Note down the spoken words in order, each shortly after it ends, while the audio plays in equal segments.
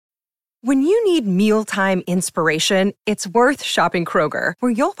When you need mealtime inspiration, it's worth shopping Kroger,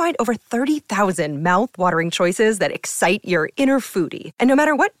 where you'll find over 30,000 mouth-watering choices that excite your inner foodie. And no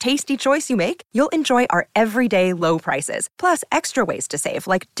matter what tasty choice you make, you'll enjoy our everyday low prices, plus extra ways to save,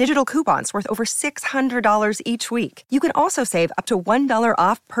 like digital coupons worth over $600 each week. You can also save up to $1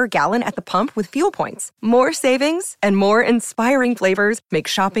 off per gallon at the pump with fuel points. More savings and more inspiring flavors make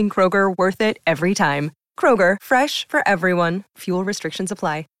shopping Kroger worth it every time. Kroger, fresh for everyone. Fuel restrictions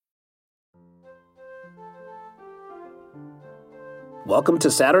apply. Welcome to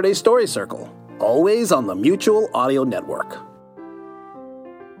Saturday Story Circle, always on the Mutual Audio Network.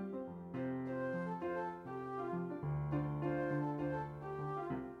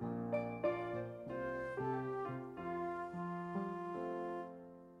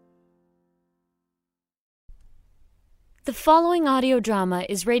 The following audio drama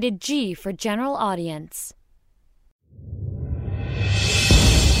is rated G for general audience.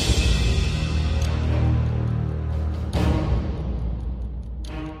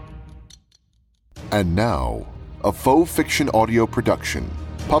 And now, a faux fiction audio production,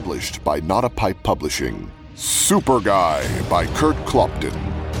 published by Not a Pipe Publishing. Super Guy by Kurt Clopton.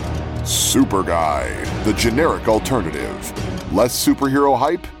 Super Guy, the generic alternative. Less superhero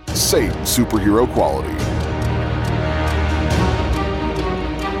hype, same superhero quality.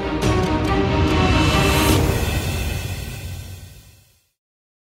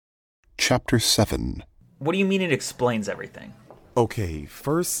 Chapter 7. What do you mean it explains everything? Okay,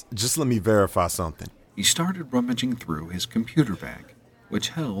 first, just let me verify something. He started rummaging through his computer bag, which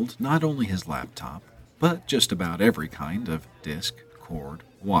held not only his laptop, but just about every kind of disk, cord,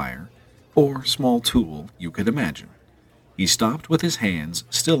 wire, or small tool you could imagine. He stopped with his hands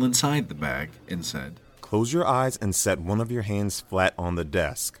still inside the bag and said, Close your eyes and set one of your hands flat on the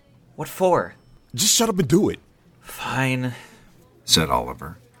desk. What for? Just shut up and do it. Fine, said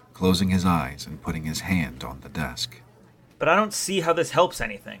Oliver, closing his eyes and putting his hand on the desk. but I don't see how this helps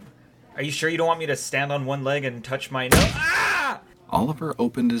anything. Are you sure you don't want me to stand on one leg and touch my nose? Ah! Oliver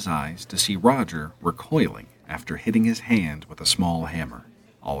opened his eyes to see Roger recoiling after hitting his hand with a small hammer.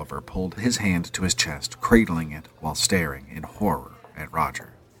 Oliver pulled his hand to his chest, cradling it while staring in horror at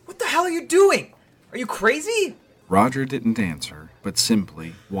Roger. What the hell are you doing? Are you crazy? Roger didn't answer, but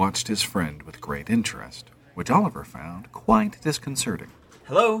simply watched his friend with great interest, which Oliver found quite disconcerting.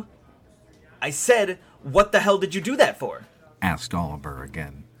 Hello? I said, what the hell did you do that for? Asked Oliver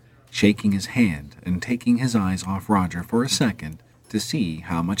again, shaking his hand and taking his eyes off Roger for a second to see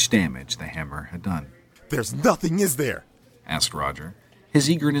how much damage the hammer had done. There's nothing, is there? Asked Roger, his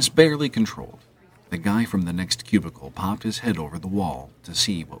eagerness barely controlled. The guy from the next cubicle popped his head over the wall to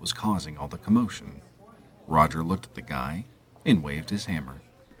see what was causing all the commotion. Roger looked at the guy and waved his hammer.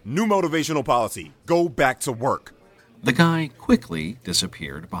 New motivational policy. Go back to work. The guy quickly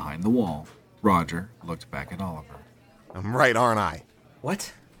disappeared behind the wall. Roger looked back at Oliver. I'm right, aren't I?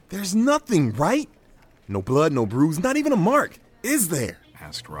 What? There's nothing, right? No blood, no bruise, not even a mark, is there?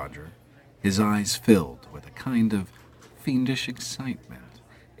 Asked Roger, his eyes filled with a kind of fiendish excitement.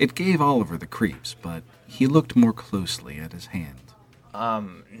 It gave Oliver the creeps, but he looked more closely at his hand.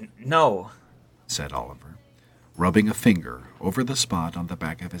 No, said Oliver, rubbing a finger over the spot on the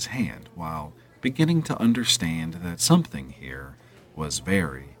back of his hand while beginning to understand that something here was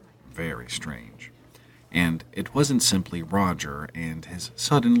very, very strange. And it wasn't simply Roger and his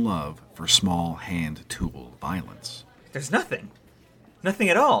sudden love for small hand tool violence. There's nothing. Nothing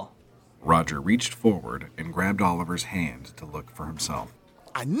at all. Roger reached forward and grabbed Oliver's hand to look for himself.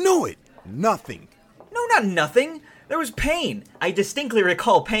 I knew it! Nothing. No, not nothing. There was pain. I distinctly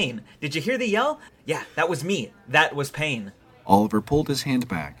recall pain. Did you hear the yell? Yeah, that was me. That was pain. Oliver pulled his hand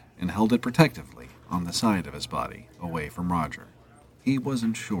back and held it protectively on the side of his body, away from Roger. He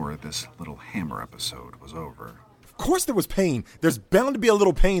wasn't sure this little hammer episode was over. Of course there was pain. There's bound to be a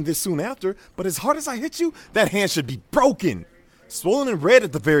little pain this soon after, but as hard as I hit you, that hand should be broken. Swollen and red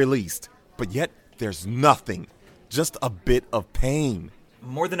at the very least. But yet, there's nothing. Just a bit of pain.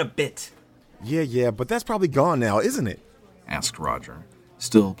 More than a bit. Yeah, but that's probably gone now, isn't it? Asked Roger,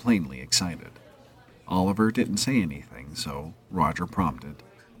 still plainly excited. Oliver didn't say anything, so Roger prompted.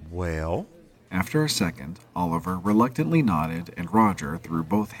 Well? After a second, Oliver reluctantly nodded and Roger threw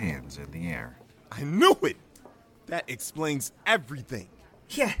both hands in the air. I knew it! That explains everything.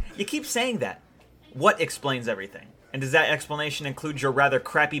 Yeah, you keep saying that. What explains everything? And does that explanation include your rather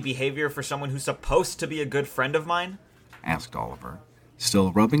crappy behavior for someone who's supposed to be a good friend of mine? Asked Oliver,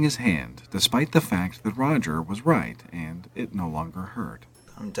 still rubbing his hand, despite the fact that Roger was right and it no longer hurt.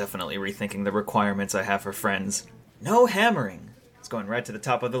 I'm definitely rethinking the requirements I have for friends. No hammering. It's going right to the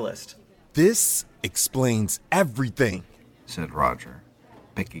top of the list. This explains everything, said Roger,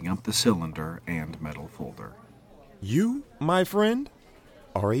 picking up the cylinder and metal folder. You, my friend,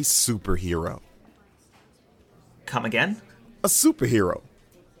 are a superhero. Come again? A superhero.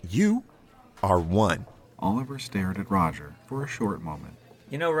 You are one. Oliver stared at Roger for a short moment.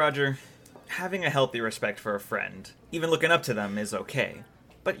 You know, Roger, having a healthy respect for a friend, even looking up to them, is okay.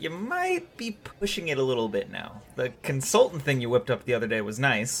 But you might be pushing it a little bit now. The consultant thing you whipped up the other day was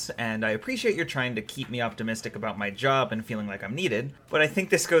nice, and I appreciate you're trying to keep me optimistic about my job and feeling like I'm needed, but I think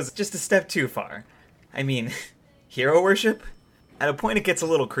this goes just a step too far. I mean, hero worship? At a point it gets a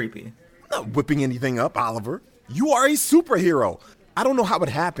little creepy. I'm not whipping anything up, Oliver. You are a superhero. I don't know how it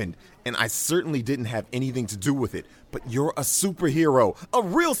happened, and I certainly didn't have anything to do with it, but you're a superhero. A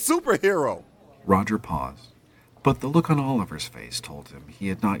real superhero. Roger paused, but the look on Oliver's face told him he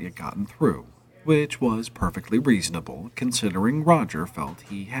had not yet gotten through, which was perfectly reasonable considering Roger felt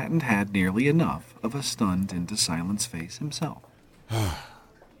he hadn't had nearly enough of a stunned into silence face himself.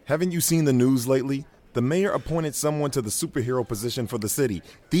 Haven't you seen the news lately? The mayor appointed someone to the superhero position for the city.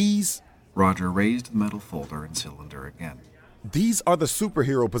 Roger raised the metal folder and cylinder again. These are the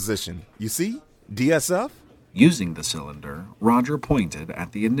superhero position. You see? DSF? Using the cylinder, Roger pointed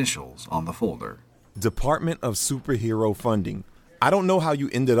at the initials on the folder. Department of Superhero Funding. I don't know how you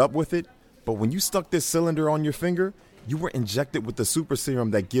ended up with it, but when you stuck this cylinder on your finger, you were injected with the super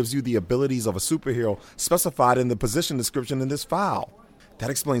serum that gives you the abilities of a superhero specified in the position description in this file. That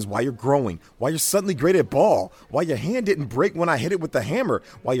explains why you're growing, why you're suddenly great at ball, why your hand didn't break when I hit it with the hammer,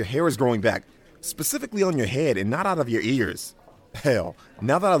 why your hair is growing back, specifically on your head and not out of your ears. Hell,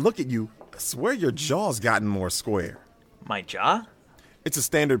 now that I look at you, I swear your jaw's gotten more square. My jaw? It's a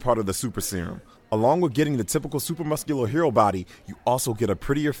standard part of the super serum. Along with getting the typical supermuscular hero body, you also get a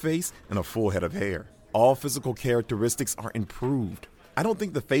prettier face and a full head of hair. All physical characteristics are improved. I don't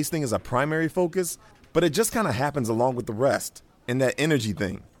think the face thing is a primary focus, but it just kind of happens along with the rest. And that energy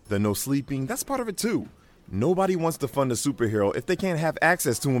thing, the no sleeping, that's part of it too. Nobody wants to fund a superhero if they can't have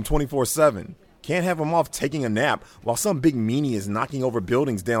access to him 24/7. Can't have him off taking a nap while some big meanie is knocking over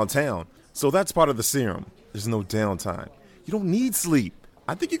buildings downtown. So that's part of the serum. There's no downtime. You don't need sleep.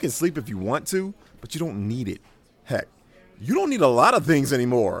 I think you can sleep if you want to, but you don't need it. Heck, you don't need a lot of things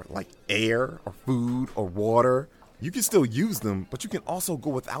anymore, like air or food or water. You can still use them, but you can also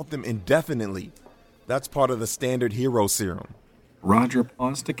go without them indefinitely. That's part of the standard hero serum. Roger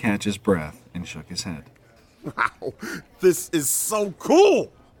paused to catch his breath and shook his head. Wow, this is so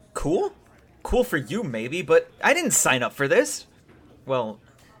cool! Cool? Cool for you, maybe, but I didn't sign up for this. Well,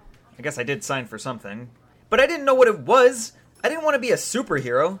 I guess I did sign for something. But I didn't know what it was. I didn't want to be a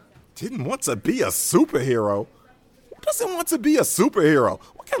superhero. Didn't want to be a superhero? Who doesn't want to be a superhero?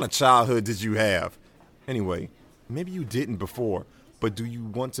 What kind of childhood did you have? Anyway, maybe you didn't before, but do you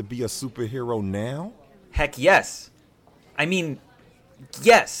want to be a superhero now? Heck yes.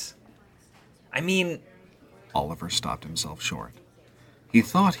 Yes. Oliver stopped himself short. He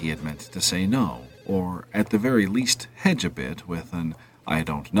thought he had meant to say no, or at the very least hedge a bit with an I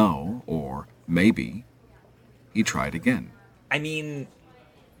don't know, or maybe. He tried again.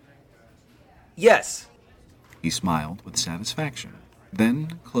 Yes. He smiled with satisfaction,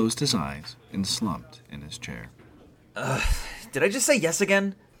 then closed his eyes and slumped in his chair. Did I just say yes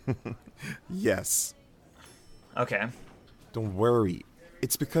again? Yes. Okay. Don't worry.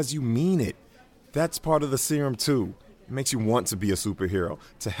 It's because you mean it. That's part of the serum too. It makes you want to be a superhero,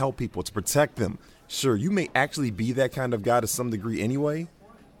 to help people, to protect them. Sure, you may actually be that kind of guy to some degree anyway,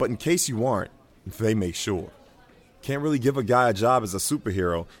 but in case you aren't, they make sure. Can't really give a guy a job as a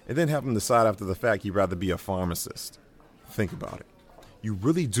superhero and then have him decide after the fact he'd rather be a pharmacist. Think about it. You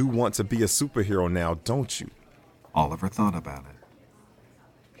really do want to be a superhero now, don't you? Oliver thought about it.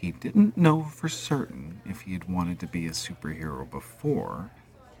 He didn't know for certain if he had wanted to be a superhero before,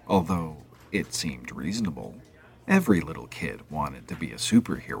 although it seemed reasonable. Every little kid wanted to be a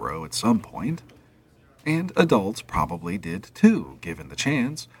superhero at some point. And adults probably did too, given the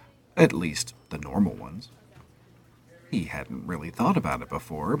chance. At least the normal ones. He hadn't really thought about it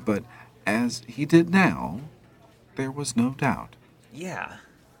before, but as he did now, there was no doubt. Yeah.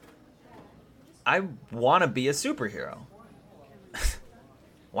 I want to be a superhero.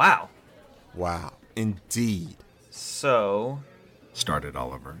 Wow. Wow, indeed. So, started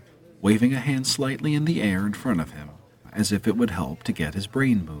Oliver, waving a hand slightly in the air in front of him, as if it would help to get his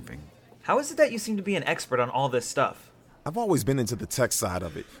brain moving. How is it that you seem to be an expert on all this stuff? I've always been into the tech side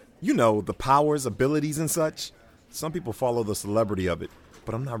of it. You know, the powers, abilities, and such. Some people follow the celebrity of it,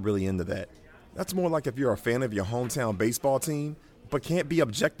 but I'm not really into that. That's more like if you're a fan of your hometown baseball team, but can't be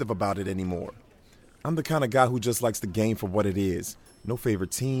objective about it anymore. I'm the kind of guy who just likes the game for what it is. No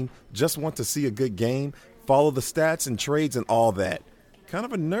favorite team, just want to see a good game, follow the stats and trades and all that. Kind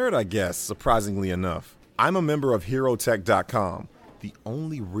of a nerd, I guess, surprisingly enough. I'm a member of HeroTech.com, the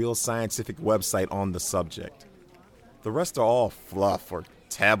only real scientific website on the subject. The rest are all fluff or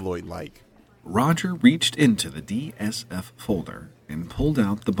tabloid-like. Roger reached into the DSF folder and pulled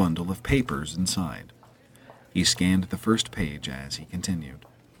out the bundle of papers inside. He scanned the first page as he continued.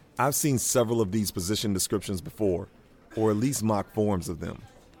 I've seen several of these position descriptions before, or at least mock forms of them.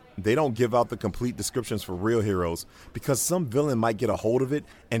 They don't give out the complete descriptions for real heroes because some villain might get a hold of it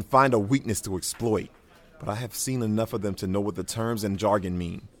and find a weakness to exploit. But I have seen enough of them to know what the terms and jargon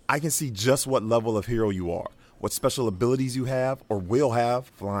mean. I can see just what level of hero you are, what special abilities you have or will have,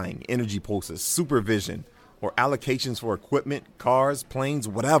 flying, energy pulses, supervision, or allocations for equipment, cars, planes,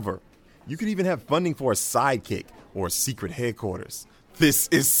 whatever. You could even have funding for a sidekick or a secret headquarters. This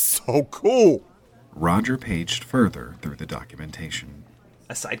is so cool! Roger paged further through the documentation.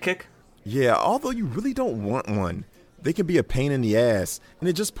 A sidekick? Yeah, although you really don't want one. They can be a pain in the ass, and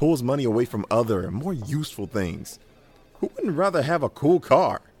it just pulls money away from other and more useful things. Who wouldn't rather have a cool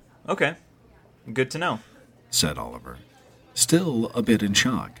car? Okay. Good to know, said Oliver, still a bit in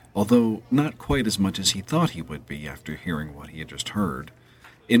shock, although not quite as much as he thought he would be after hearing what he had just heard.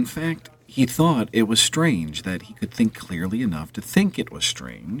 In fact, he thought it was strange that he could think clearly enough to think it was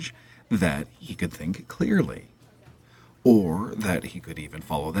strange that he could think clearly, or that he could even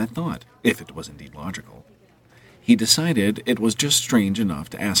follow that thought, if it was indeed logical. He decided it was just strange enough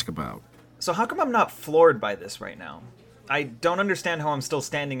to ask about. So how come I'm not floored by this right now? I don't understand how I'm still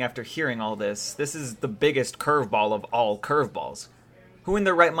standing after hearing all this. This is the biggest curveball of all curveballs. Who in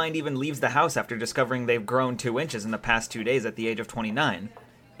their right mind even leaves the house after discovering they've grown 2 inches in the past 2 days at the age of 29?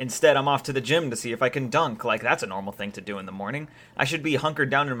 Instead, I'm off to the gym to see if I can dunk, like that's a normal thing to do in the morning. I should be hunkered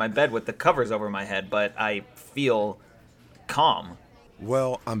down in my bed with the covers over my head, but I feel calm.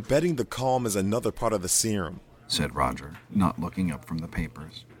 Well, I'm betting the calm is another part of the serum, said Roger, not looking up from the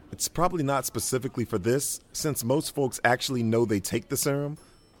papers. It's probably not specifically for this, since most folks actually know they take the serum,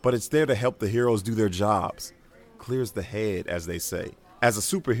 but it's there to help the heroes do their jobs. Clears the head, as they say. As a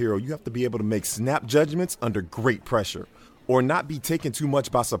superhero, you have to be able to make snap judgments under great pressure, or not be taken too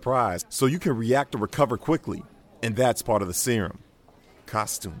much by surprise, so you can react or recover quickly. And that's part of the serum.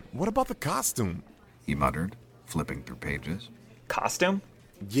 Costume. What about the costume? He muttered, flipping through pages. Costume?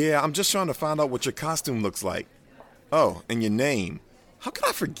 Yeah, I'm just trying to find out what your costume looks like. Oh, and your name. How could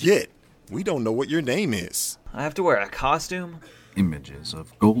I forget? We don't know what your name is. I have to wear a costume? Images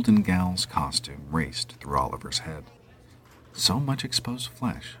of Golden Gal's costume raced through Oliver's head. So much exposed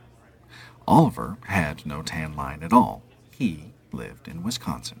flesh. Oliver had no tan line at all. He lived in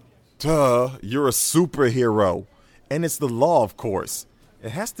Wisconsin. Duh, you're a superhero. And it's the law, of course.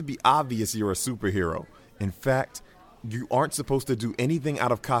 It has to be obvious you're a superhero. In fact, you aren't supposed to do anything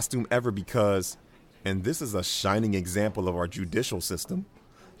out of costume ever because, and this is a shining example of our judicial system,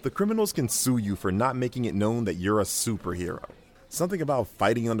 the criminals can sue you for not making it known that you're a superhero. Something about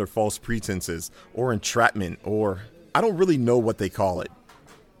fighting under false pretenses or entrapment or I don't really know what they call it.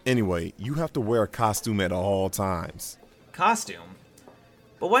 Anyway, you have to wear a costume at all times. Costume?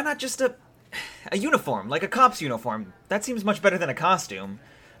 But why not just a uniform, like a cop's uniform? That seems much better than a costume.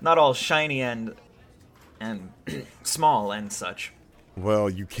 Not all shiny and small and such. Well,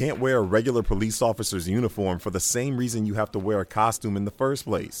 you can't wear a regular police officer's uniform for the same reason you have to wear a costume in the first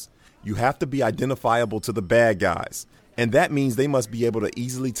place. You have to be identifiable to the bad guys. And that means they must be able to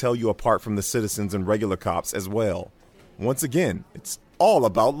easily tell you apart from the citizens and regular cops as well. Once again, it's all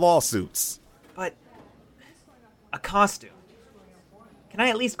about lawsuits. But a costume. Can I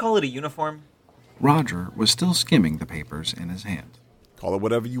at least call it a uniform? Roger was still skimming the papers in his hand. Call it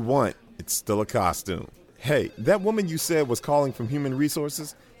whatever you want. It's still a costume. Hey, that woman you said was calling from Human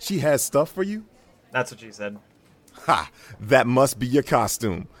Resources, she has stuff for you? That's what she said. Ha! That must be your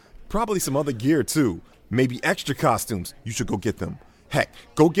costume. Probably some other gear, too. Maybe extra costumes. You should go get them. Heck,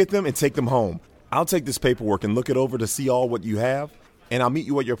 go get them and take them home. I'll take this paperwork and look it over to see all what you have, and I'll meet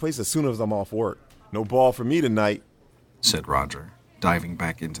you at your place as soon as I'm off work. No ball for me tonight, said Roger, diving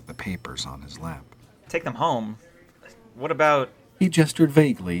back into the papers on his lap. Take them home? What about... He gestured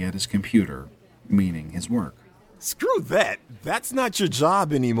vaguely at his computer, meaning his work. Screw that. That's not your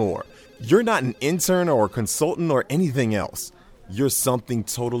job anymore. You're not an intern or a consultant or anything else. You're something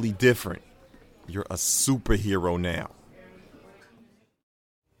totally different. You're a superhero now.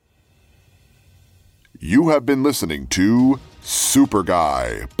 You have been listening to Super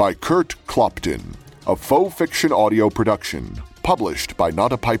Guy by Kurt Clopton, a faux fiction audio production published by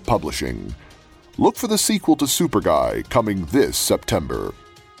Not a Pipe Publishing. Look for the sequel to Super Guy coming this September.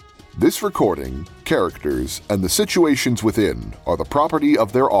 This recording, characters, and the situations within are the property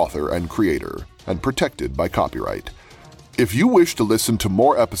of their author and creator and protected by copyright. If you wish to listen to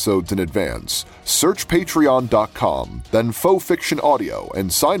more episodes in advance, search patreon.com, then Faux Fiction Audio,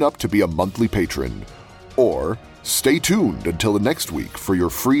 and sign up to be a monthly patron. Or stay tuned until next week for your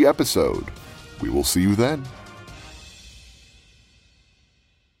free episode. We will see you then.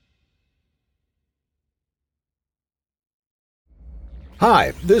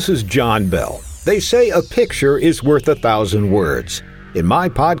 Hi, this is John Bell. They say a picture is worth 1,000 words. In my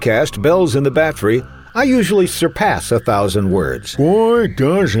podcast, Bells in the Battery, I usually surpass 1,000 words. Boy,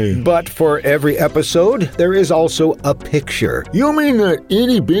 does he. But for every episode, there is also a picture. You mean that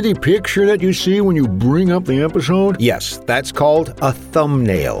itty-bitty picture that you see when you bring up the episode? Yes, that's called a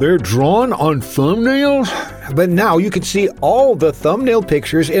thumbnail. They're drawn on thumbnails? But now you can see all the thumbnail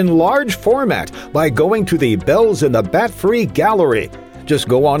pictures in large format by going to the Bells in the Bat Free gallery. Just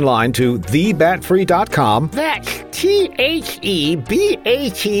go online to thebatfree.com. That's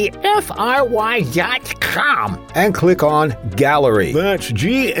TheBatfry.com. And click on Gallery. That's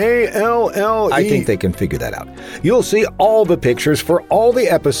Gally. I think they can figure that out. You'll see all the pictures for all the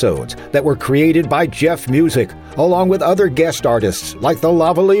episodes that were created by Jeff Music, along with other guest artists like the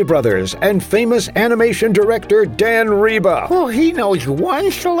Lavalley Brothers and famous animation director Dan Reba. Oh, he knows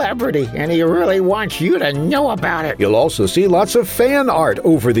one celebrity, and he really wants you to know about it. You'll also see lots of fan art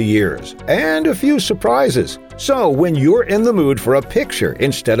over the years, and a few surprises. So when you're in the mood for a picture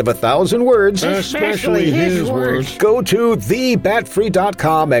instead of 1,000 words, especially his words, go to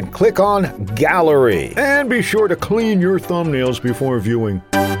thebatfree.com and click on Gallery. And be sure to clean your thumbnails before viewing.